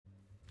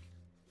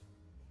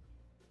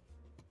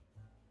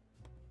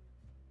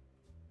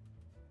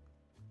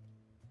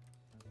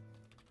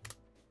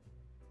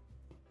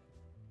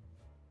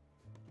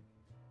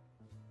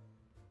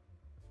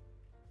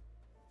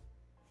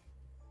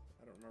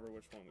remember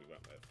which one we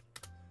went with.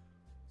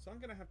 So I'm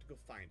going to have to go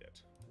find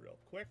it real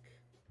quick.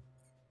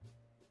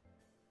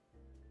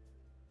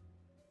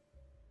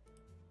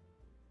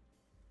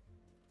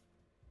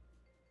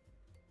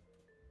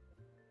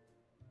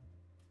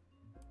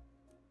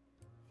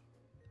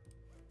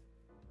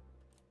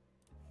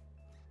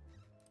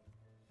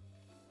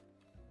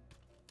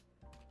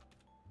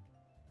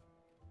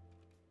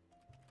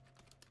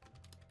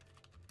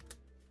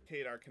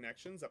 Our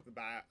connections up the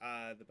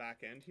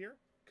back end here,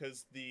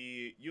 because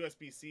the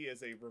USB-C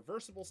is a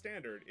reversible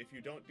standard. If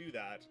you don't do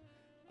that,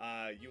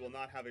 you will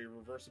not have a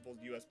reversible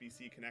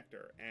USB-C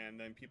connector, and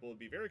then people will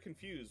be very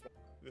confused.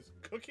 This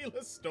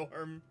cookieless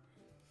storm.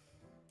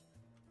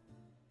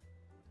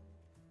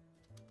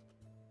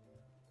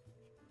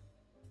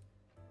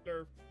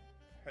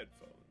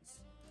 Headphones.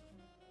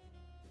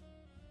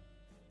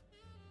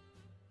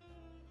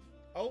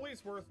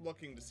 Always worth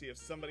looking to see if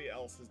somebody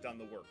else has done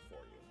the work for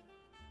you.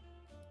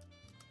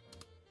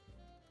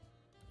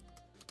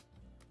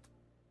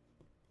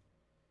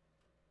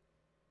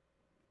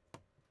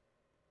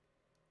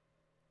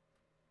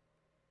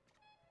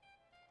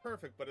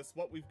 Perfect, but it's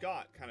what we've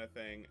got kind of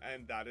thing,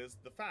 and that is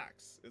the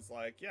facts. It's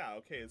like, yeah,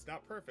 okay, it's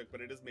not perfect,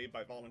 but it is made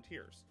by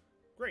volunteers.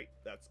 Great,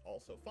 that's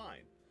also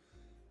fine.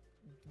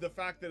 The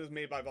fact that it's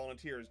made by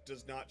volunteers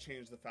does not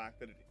change the fact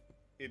that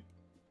it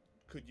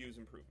could use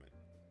improvement,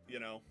 you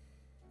know?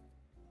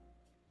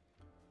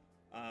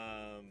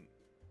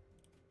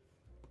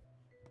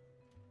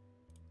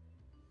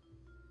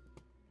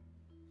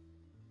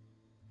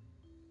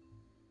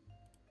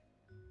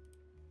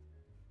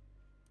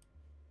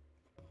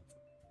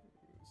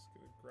 Just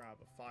gonna grab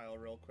a file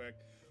real quick.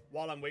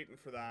 While I'm waiting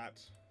for that,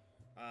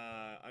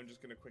 I'm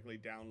just gonna quickly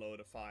download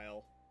a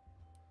file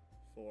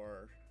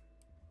for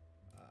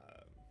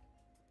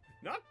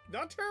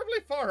not terribly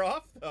far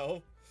off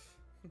though.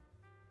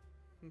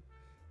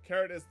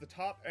 Carrot is the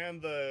top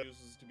and the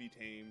uses to be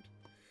tamed.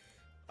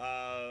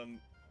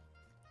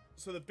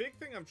 So the big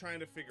thing I'm trying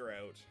to figure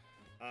out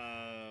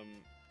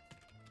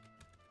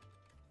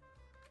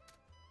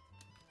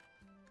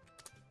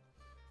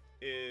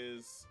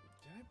is,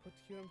 did I put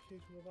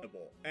QMK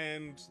available?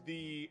 And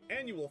the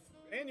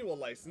annual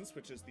license,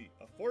 which is the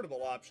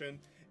affordable option,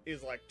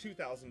 is like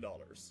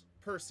 $2,000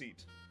 per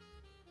seat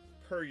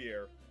per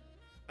year,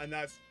 and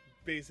that's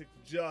basic,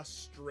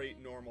 just straight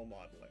normal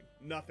modeling,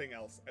 nothing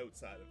else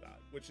outside of that,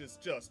 which is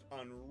just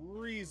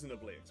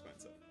unreasonably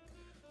expensive.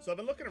 So I've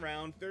been looking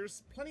around.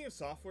 There's plenty of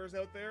softwares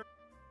out there.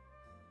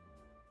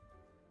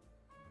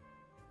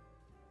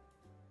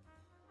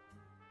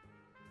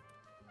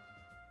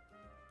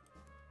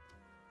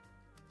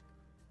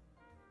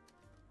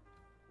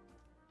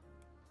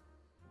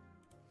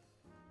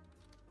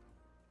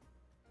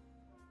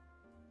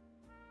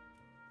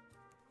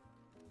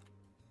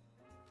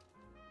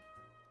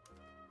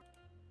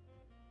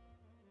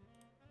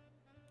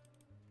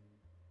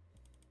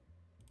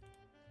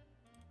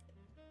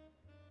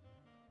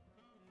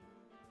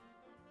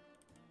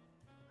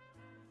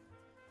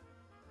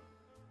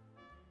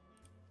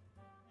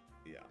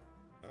 Yeah.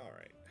 All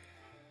right.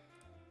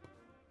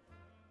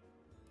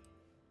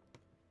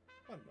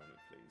 One moment,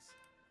 please.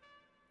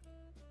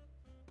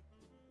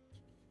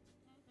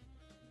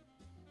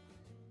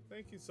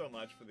 Thank you so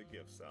much for the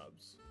gift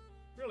subs.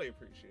 Really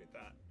appreciate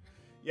that.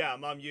 Yeah,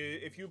 Mom,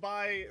 if you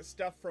buy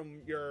stuff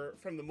from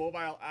the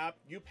mobile app,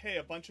 you pay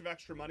a bunch of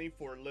extra money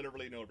for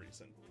literally no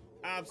reason.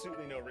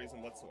 Absolutely no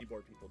reason whatsoever.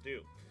 Keyboard people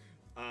do.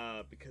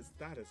 Because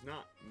that is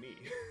not me.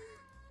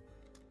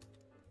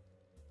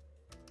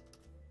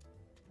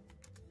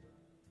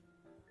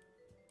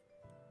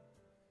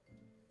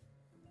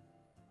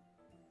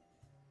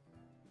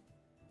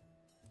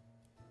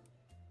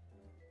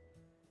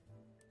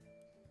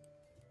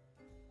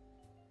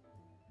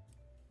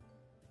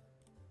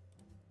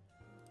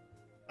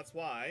 That's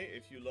why,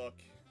 if you look...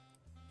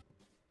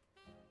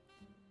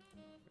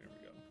 There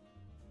we go.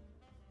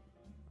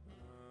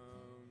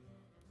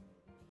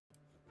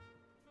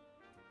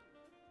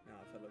 Now,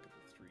 if I look at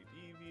the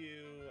 3D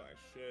view, I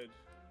should...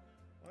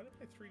 Why did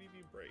my 3D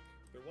view break?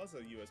 There was a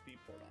USB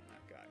port on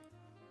that guy.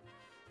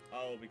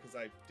 Oh, because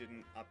I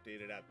didn't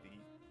update it at the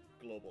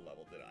global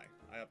level, did I?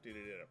 I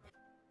updated it at...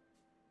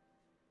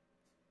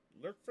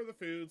 Lurk for the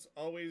foods.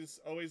 Always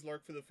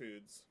lurk for the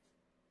foods.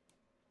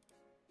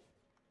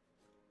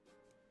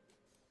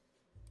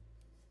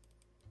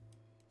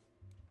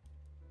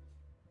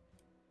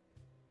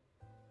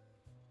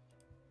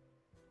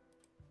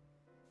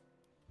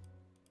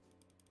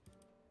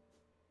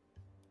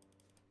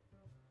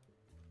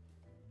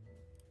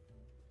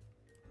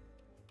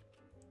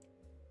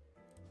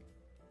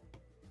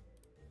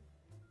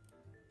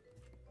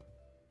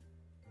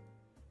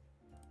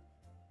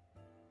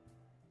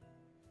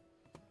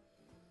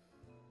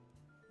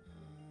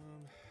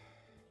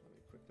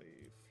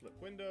 Flip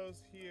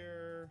windows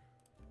here.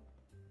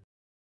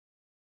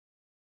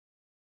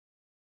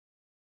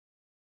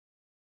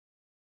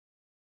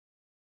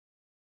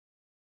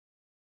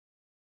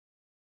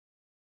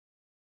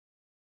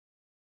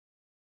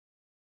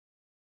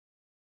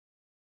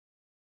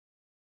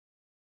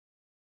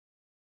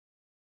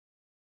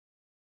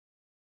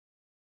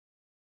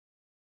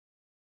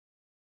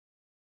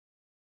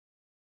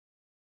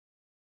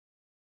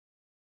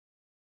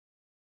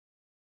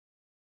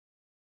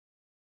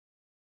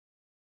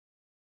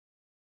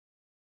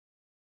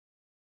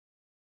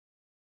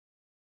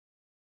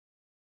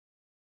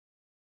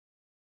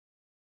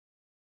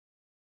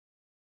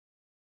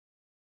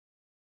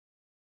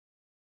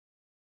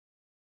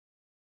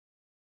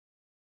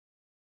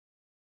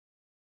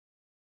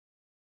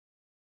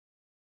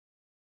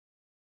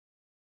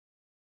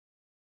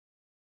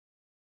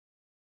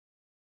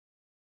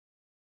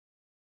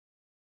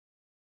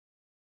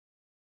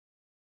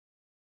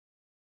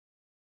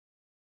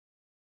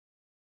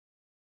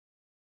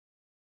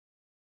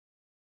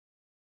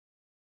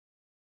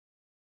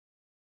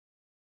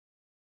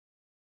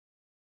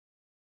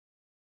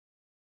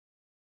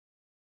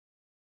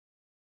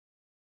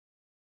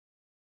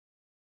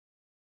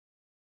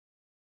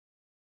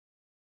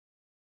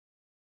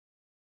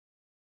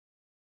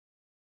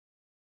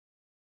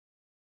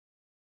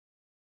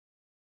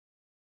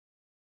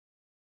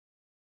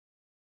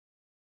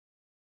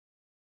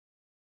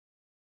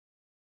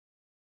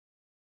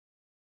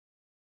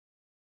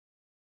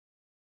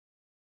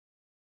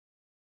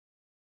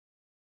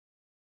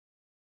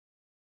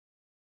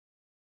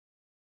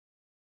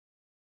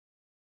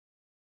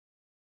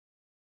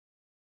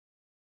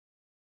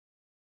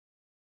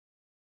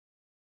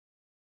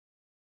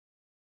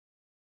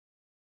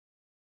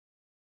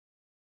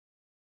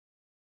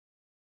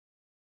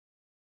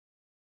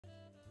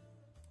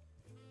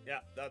 Yeah,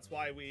 that's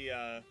why we,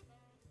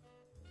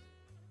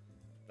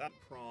 that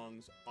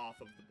prongs off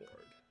of the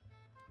board.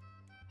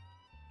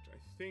 Which I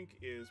think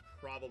is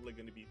probably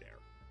going to be there.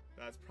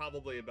 That's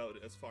probably about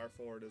as far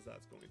forward as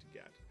that's going to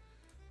get.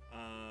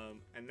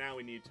 And now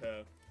we need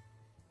to...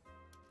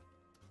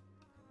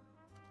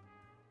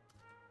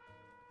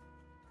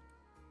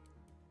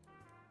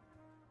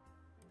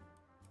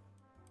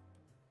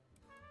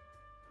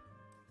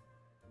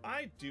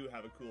 I do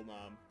have a cool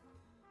mom.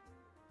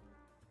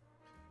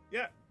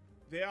 Yeah,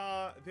 they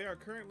are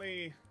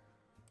currently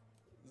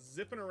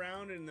zipping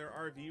around in their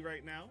RV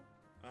right now.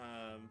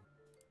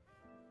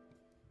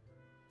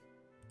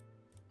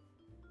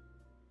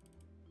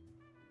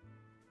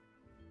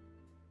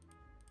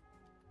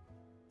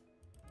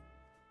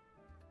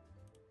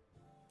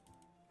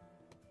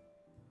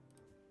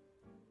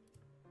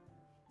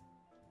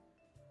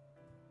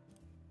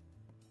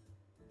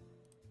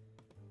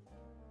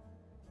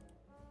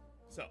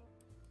 So.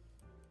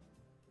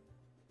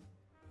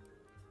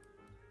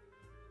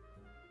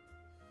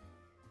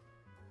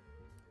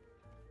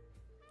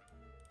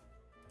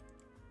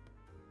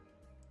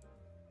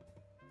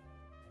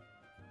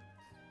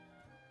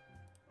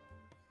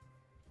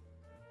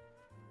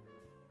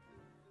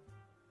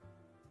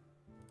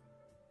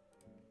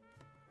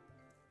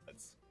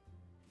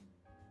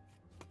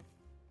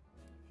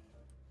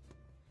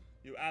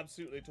 You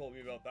absolutely told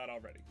me about that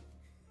already.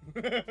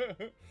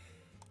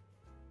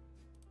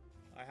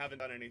 I haven't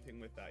done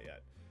anything with that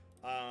yet.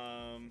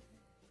 Let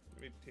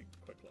me take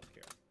a quick look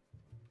here.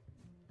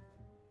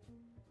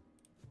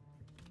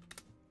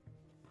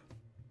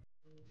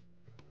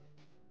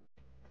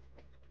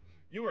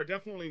 You are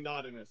definitely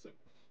not innocent.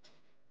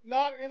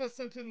 Not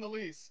innocent in the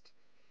least.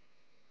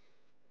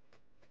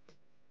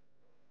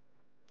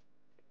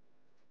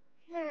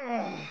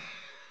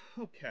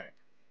 Okay.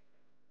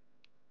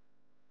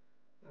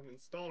 That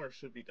installer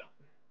should be done.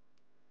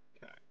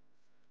 Okay.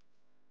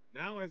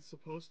 Now it's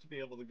supposed to be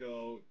able to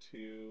go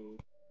to...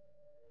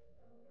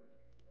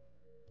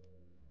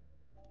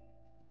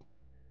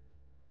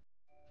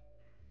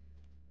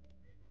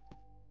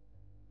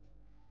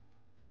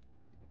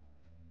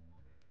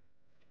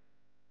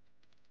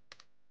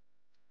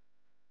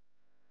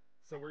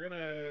 So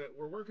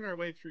we're working our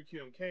way through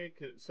QMK,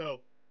 so...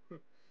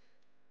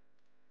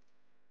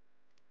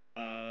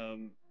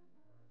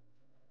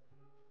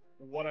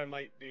 what I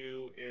might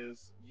do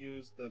is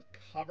use the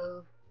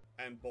cover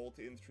and bolt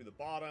in through the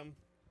bottom.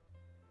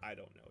 I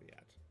don't know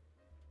yet.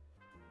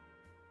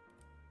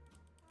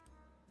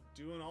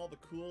 Doing all the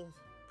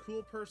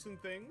cool person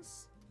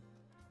things.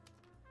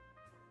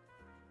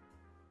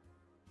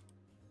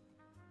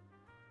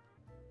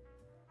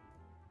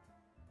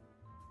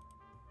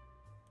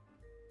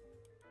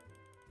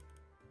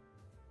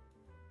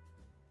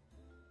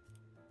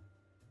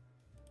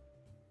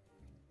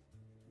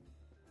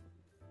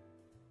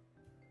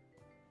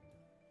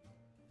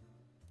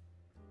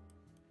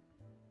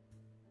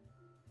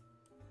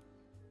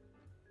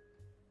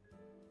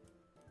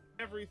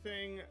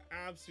 Everything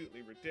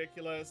absolutely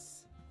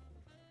ridiculous.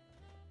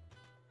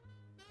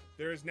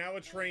 There is now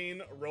a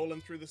train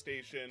rolling through the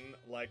station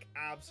like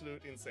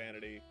absolute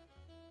insanity.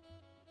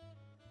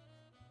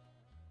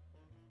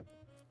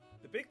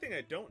 The big thing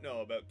I don't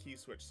know about key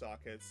switch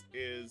sockets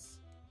is,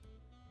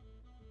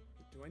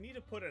 do I need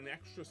to put an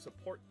extra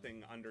support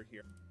thing under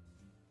here?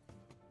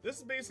 This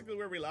is basically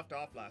where we left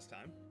off last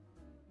time.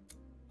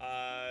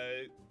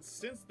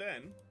 Since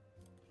then,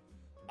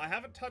 I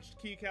haven't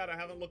touched KeyCAD, I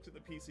haven't looked at the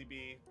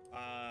PCB.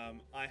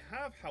 I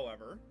have,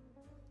 however...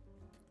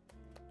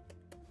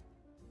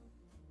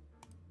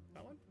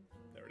 That one?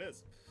 There it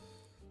is.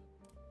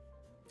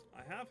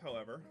 I have,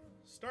 however,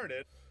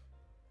 started...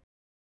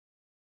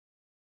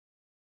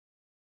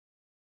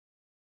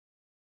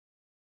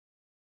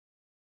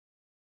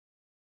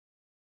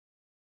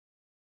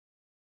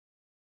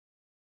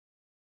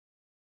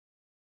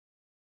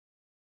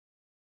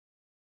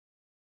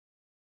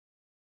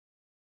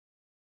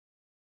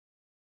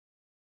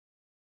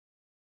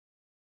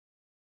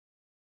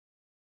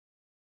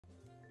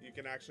 You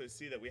can actually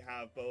see that we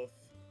have both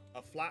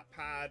a flat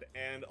pad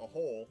and a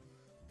hole.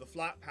 The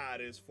flat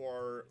pad is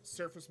for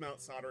surface mount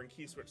soldering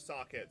key switch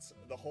sockets.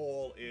 The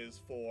hole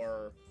is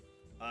for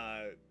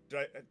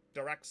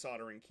direct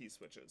soldering key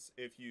switches,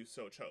 if you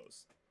so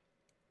chose.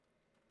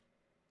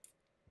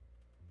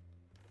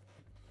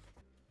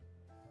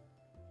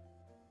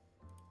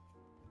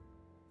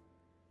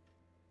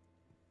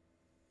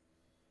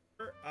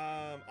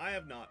 I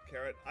have not,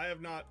 Carrot. I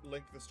have not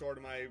linked the store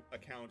to my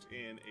account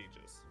in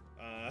ages.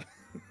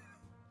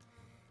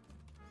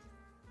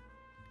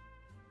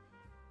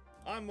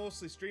 I'm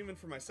mostly streaming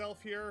for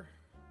myself here.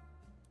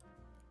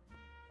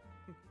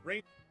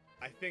 Range,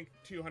 I think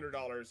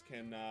 $200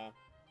 can,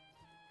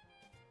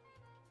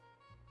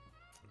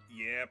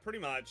 yeah, pretty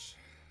much.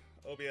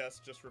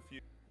 OBS just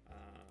refused.